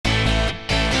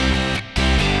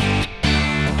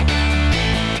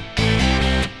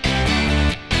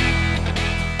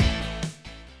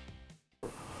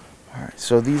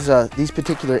So these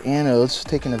particular anodes,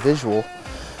 taking a visual,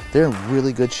 they're in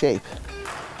really good shape.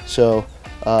 So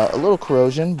a little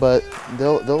corrosion, but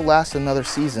they'll last another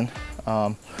season.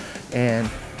 And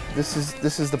this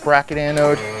is the bracket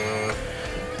anode,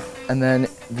 and then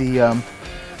the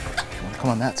come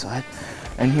on that side,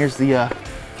 and here's the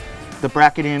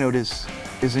bracket anode is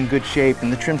in good shape,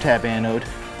 and the trim tab anode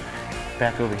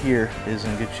back over here is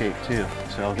in good shape too.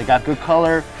 So they got good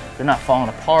color, they're not falling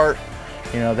apart,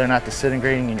 you know, they're not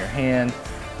disintegrating in your hand.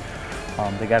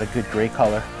 They got a good gray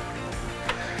color.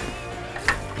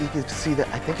 You can see that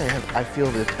I feel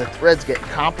that the threads get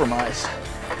compromised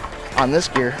on this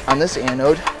gear, on this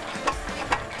anode.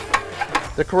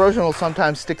 The corrosion will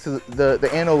sometimes stick to the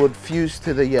anode would fuse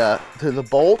to the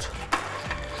bolt,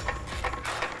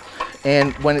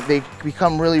 and when they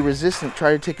become really resistant,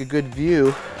 try to take a good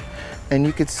view, and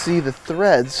you could see the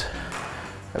threads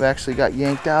have actually got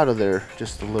yanked out of there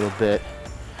just a little bit.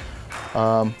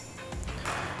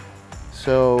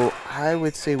 So I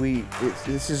would say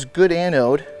this is good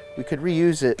anode. We could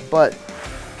reuse it, but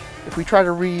if we try to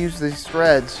reuse these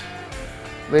threads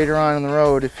later on in the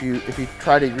road, if you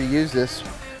try to reuse this,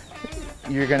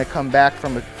 you're going to come back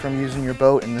from using your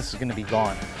boat, and this is going to be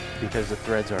gone because the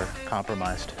threads are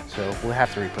compromised. So we'll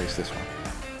have to replace this one.